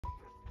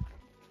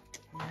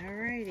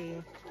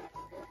Alrighty.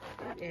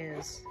 It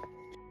is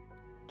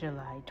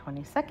July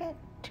 22nd,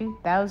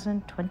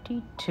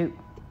 2022.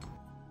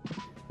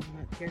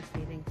 I'm up here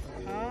feeding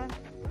for Pa.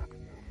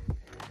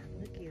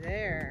 Looky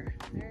there.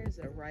 There's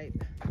a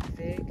ripe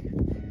fig.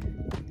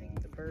 I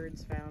think the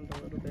birds found a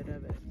little bit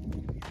of it.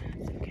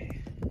 That's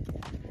okay.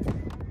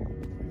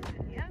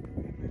 But yep,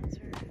 those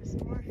are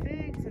some more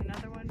figs.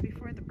 Another one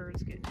before the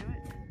birds get to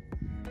it.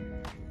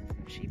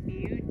 Isn't she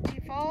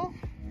beautiful?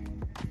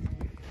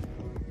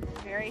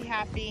 Very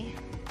happy.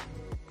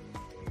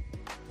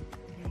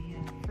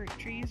 The fruit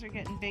trees are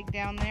getting big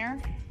down there.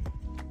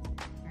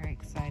 Very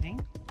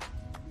exciting.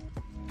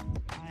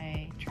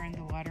 I turned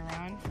the water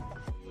on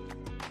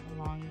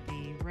along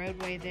the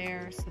roadway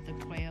there so the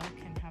quail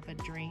can have a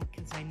drink,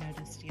 because I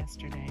noticed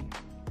yesterday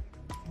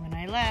when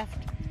I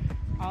left,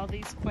 all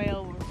these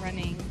quail were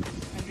running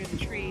under the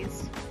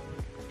trees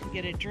to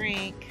get a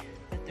drink,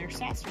 but their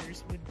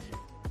saucers would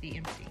be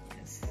empty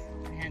because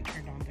I hadn't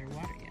turned on their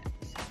water yet.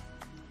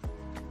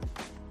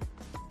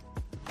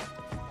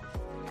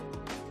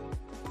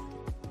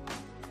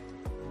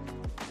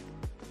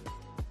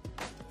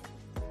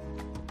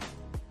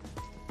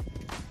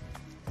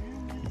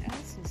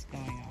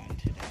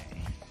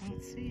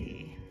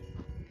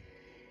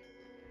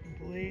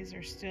 Boys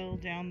are still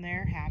down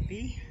there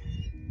happy.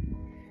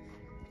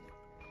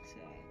 So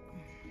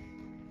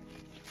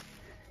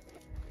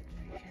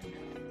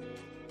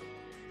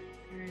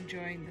they're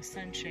enjoying the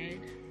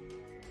sunshade.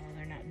 Well,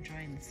 they're not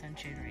enjoying the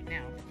sunshade right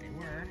now, but they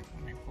were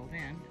when I pulled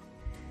in.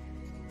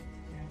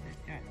 Now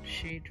they've got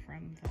shade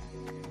from the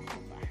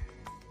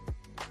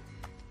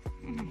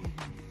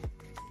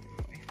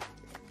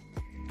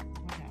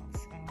What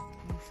else? Oh,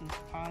 this is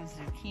Pa's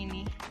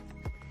zucchini.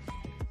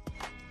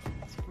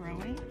 It's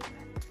growing.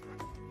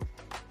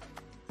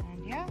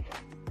 Yeah,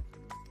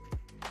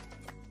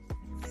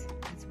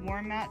 it's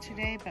warm out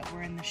today, but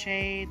we're in the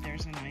shade.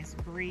 There's a nice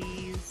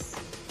breeze.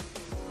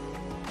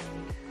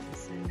 And as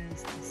soon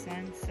as the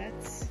sun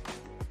sets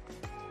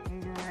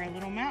over our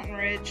little mountain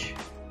ridge,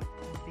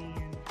 we'll be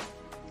in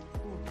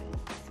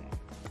Coolville. So,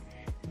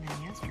 and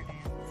then yesterday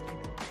I was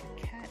able to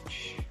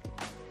catch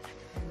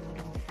our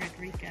little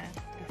Frederica,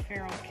 the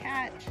feral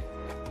cat,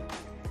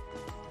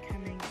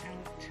 coming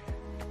out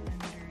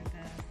under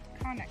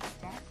the Conex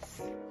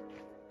box.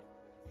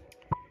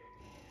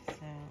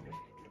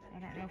 I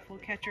don't know if we'll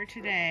catch her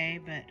today,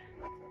 but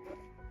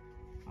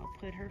I'll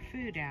put her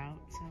food out,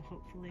 so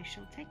hopefully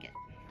she'll take it.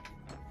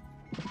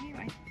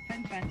 Anyway,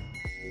 fun.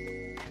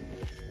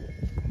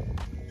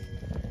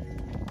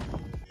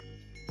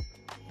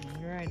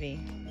 Alrighty.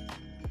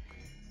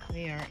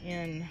 We are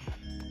in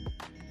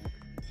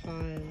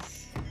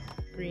Pa's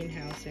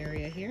greenhouse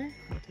area here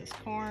with his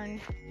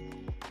corn,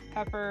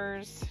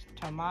 peppers,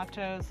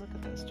 tomatoes. Look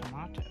at those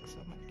tomatoes.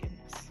 Oh my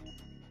goodness.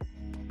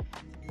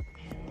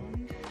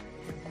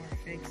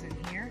 Figs in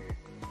here,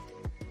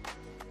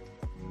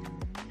 and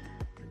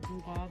the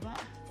guava.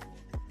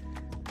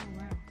 Oh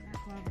wow, that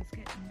guava's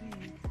getting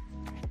big.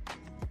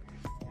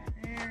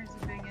 There's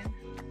a big one,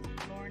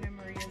 Lorna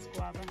Maria's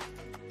guava.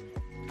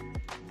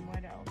 And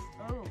what else?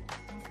 Oh,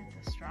 look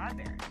at the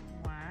strawberry.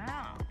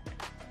 Wow,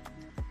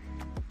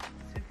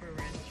 super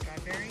red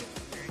strawberries,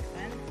 very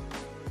fun.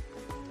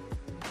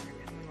 They're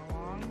coming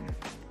along.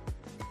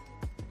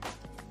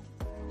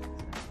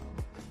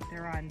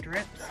 They're on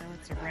drip, so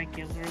it's a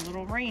regular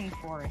little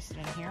rainforest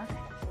in here.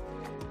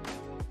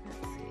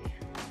 Let's see.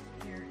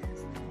 Here is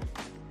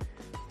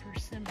the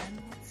persimmon.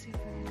 Let's see if we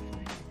can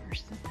find the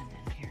persimmon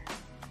in here.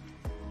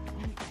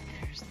 Oh,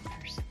 there's the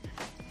persimmon.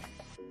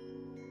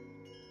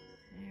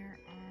 There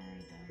are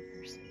the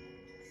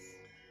persimmons.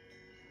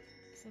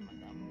 Some of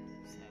them.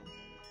 So,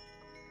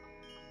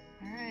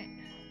 all right.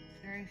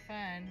 Very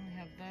fun. We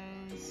have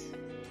those.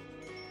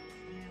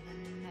 We have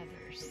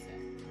another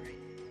set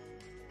right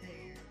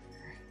there.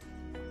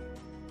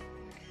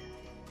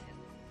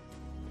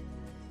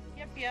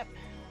 Yep.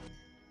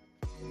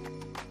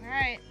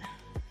 Alright.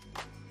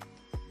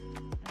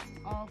 That's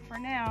all for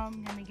now.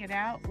 I'm going to get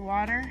out,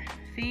 water,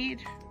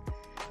 feed,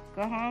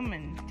 go home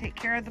and take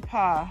care of the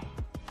Pa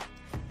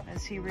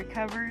as he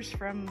recovers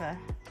from the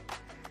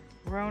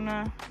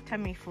Rona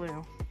tummy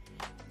flu.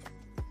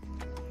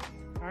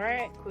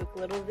 Alright, quick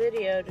little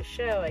video to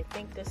show. I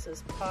think this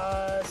is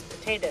Pa's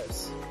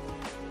potatoes.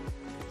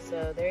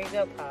 So there you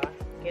go, Pa.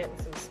 Getting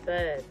some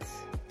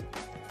spuds.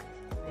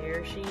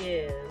 There she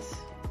is.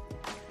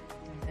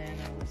 Then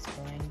I was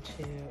going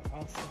to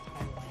also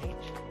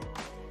highlight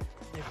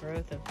the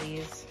growth of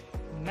these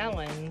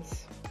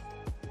melons.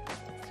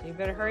 So you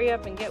better hurry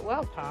up and get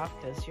well, Pa,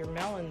 because your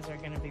melons are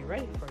going to be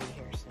ready for you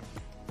here soon.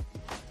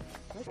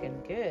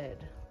 Looking good.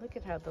 Look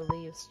at how the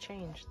leaves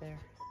change there.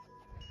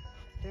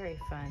 Very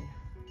fun.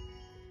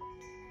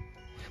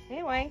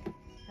 Anyway,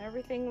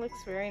 everything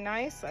looks very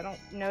nice. I don't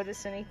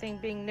notice anything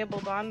being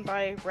nibbled on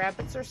by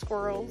rabbits or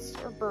squirrels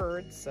or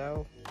birds,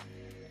 so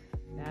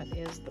that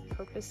is the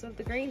purpose of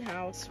the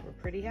greenhouse. We're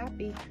pretty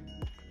happy.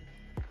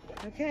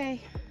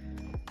 Okay.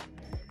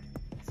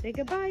 Say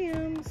goodbye,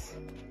 Ooms.